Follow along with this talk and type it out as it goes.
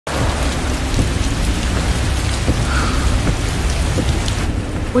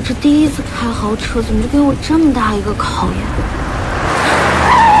我这第一次开豪车，怎么就给我这么大一个考验？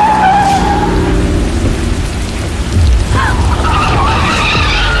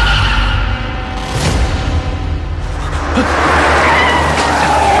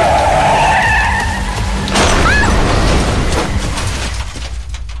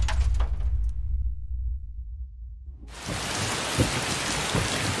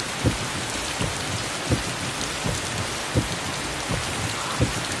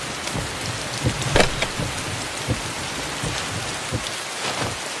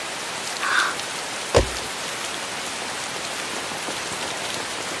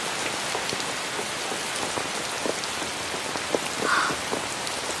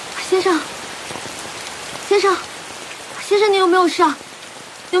先生，你有没有事啊？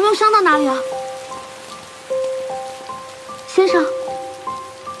有没有伤到哪里啊？先生，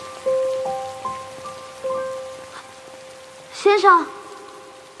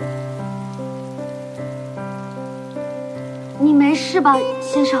你没事吧，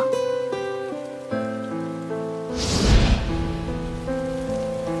先生？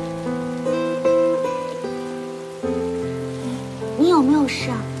你有没有事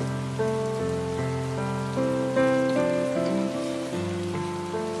啊？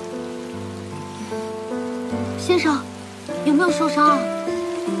先生，有没有受伤啊？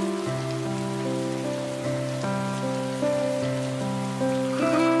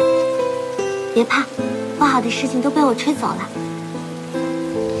别怕，不好的事情都被我吹走了。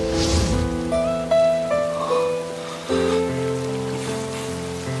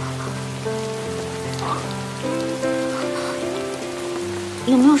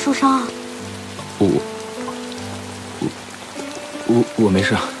有没有受伤啊？我没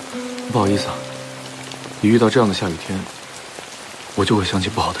事，不好意思啊。一遇到这样的下雨天，我就会想起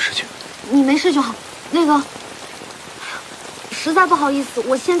不好的事情。你没事就好。那个，实在不好意思，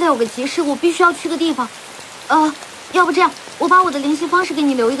我现在有个急事，我必须要去个地方。要不这样，我把我的联系方式给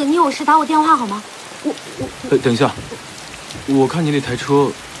你留一个，你有事打我电话好吗？等一下，我看你那台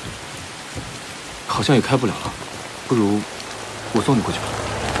车好像也开不了了，不如我送你回去吧。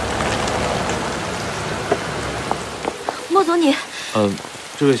莫总你，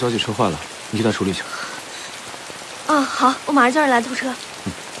这位小姐车坏了，你替她处理一下。好，我马上叫人来拖车。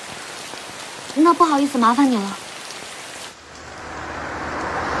那不好意思，麻烦你了。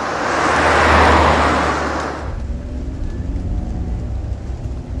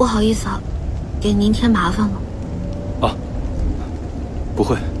不好意思啊，给您添麻烦了。不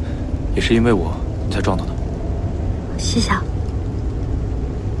会，也是因为我才撞到的。谢谢啊。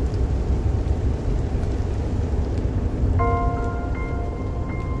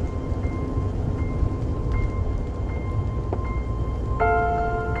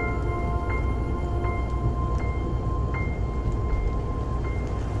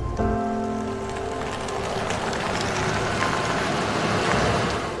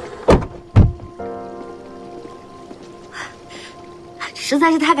实在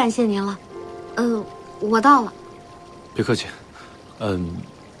是太感谢您了，我到了。别客气，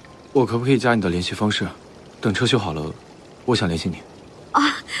我可不可以加你的联系方式？等车修好了，我想联系你。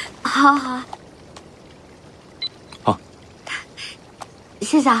好。好，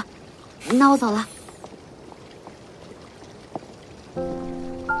谢谢啊，那我走了。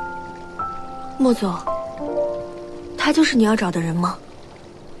莫总，他就是你要找的人吗？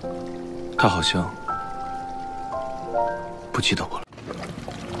他好像不记得我了。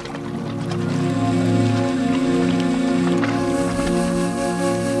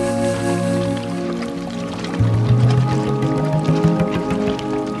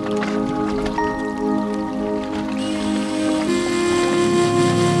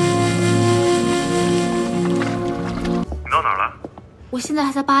我现在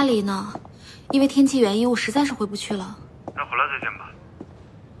还在巴黎呢，因为天气原因，我实在是回不去了。那回来再见吧。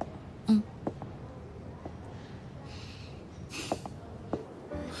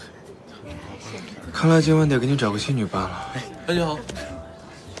看来今晚得给你找个新女伴了。大家好。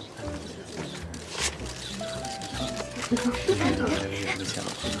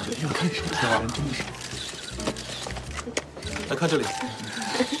又看谁？这玩意真是。来看这里。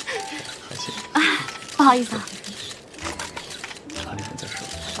谢谢。不好意思啊。查理们再说。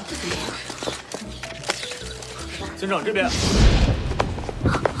村长这边。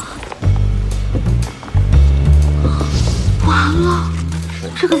完了，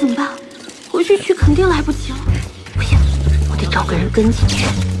这可怎么办？回去取肯定来不及了。不行，我得找个人跟进去。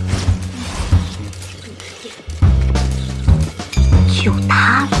就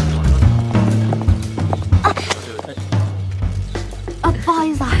他了。不好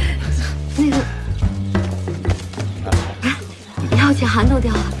意思啊，那个，要紧。这汗都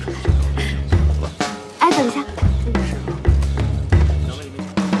掉了。哎，等一下，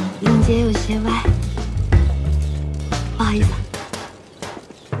领结有些歪，不好意思。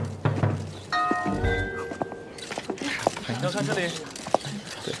要看这里，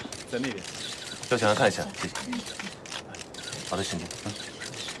对，在那边。要想要看一下，谢谢。好的，请进。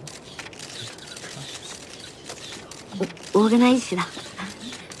我跟他一起的。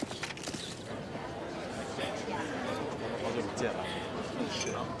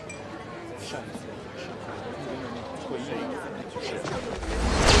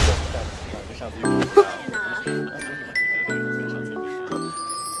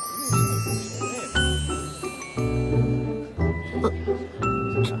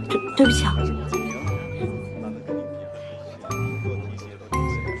对不起啊。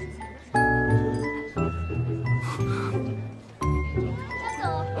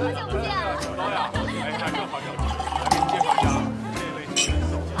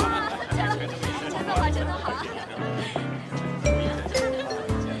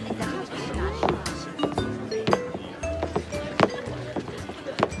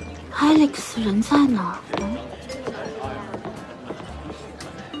Alex 人在哪儿？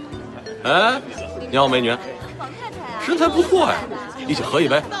哎，你好，美女，身材不错呀，一起喝一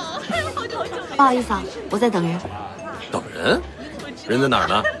杯。不好意思啊，我在等人。等人？人在哪儿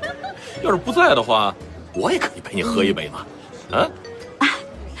呢？要是不在的话，我也可以陪你喝一杯嘛。啊？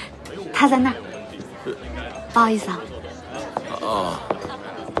他在那儿。不好意思啊。哦。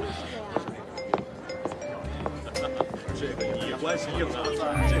关系硬啊，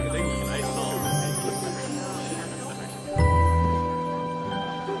这个得你来做。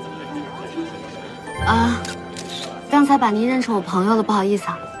啊，刚才把您认成我朋友了，不好意思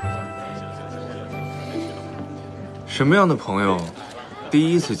啊。什么样的朋友，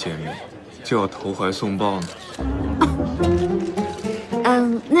第一次见面就要投怀送抱呢？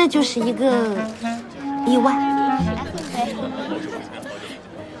那就是一个意外。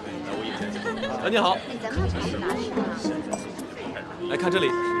哎，你好。来看这里。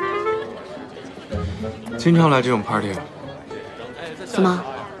经常来这种 party 啊？怎么？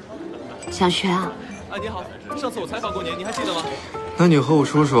想学啊？哎，你好，上次我采访过您，你还记得吗？那你和我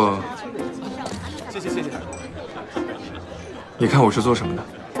说说。谢谢谢谢。你看我是做什么的？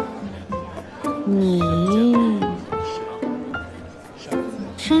你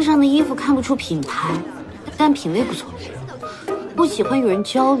身上的衣服看不出品牌，但品味不错。不喜欢与人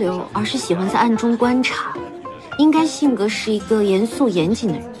交流，而是喜欢在暗中观察。应该性格是一个严肃严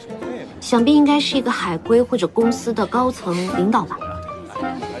谨的人，想必应该是一个海归或者公司的高层领导吧。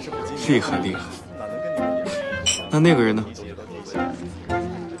厉害厉害。那个人呢？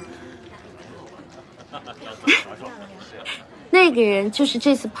那个人就是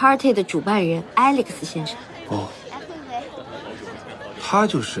这次 party 的主办人 Alex 先生。哦，他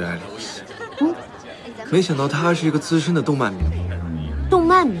就是 Alex。没想到他是一个资深的动漫迷。动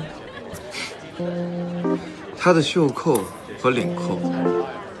漫迷。他的袖扣和领扣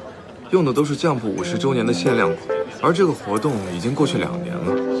用的都是Jump50周年的限量款，而这个活动已经过去2年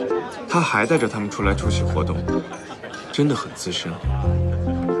了，他还带着他们出来出席活动，真的很资深。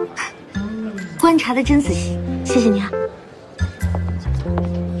观察的真仔细，谢谢您啊。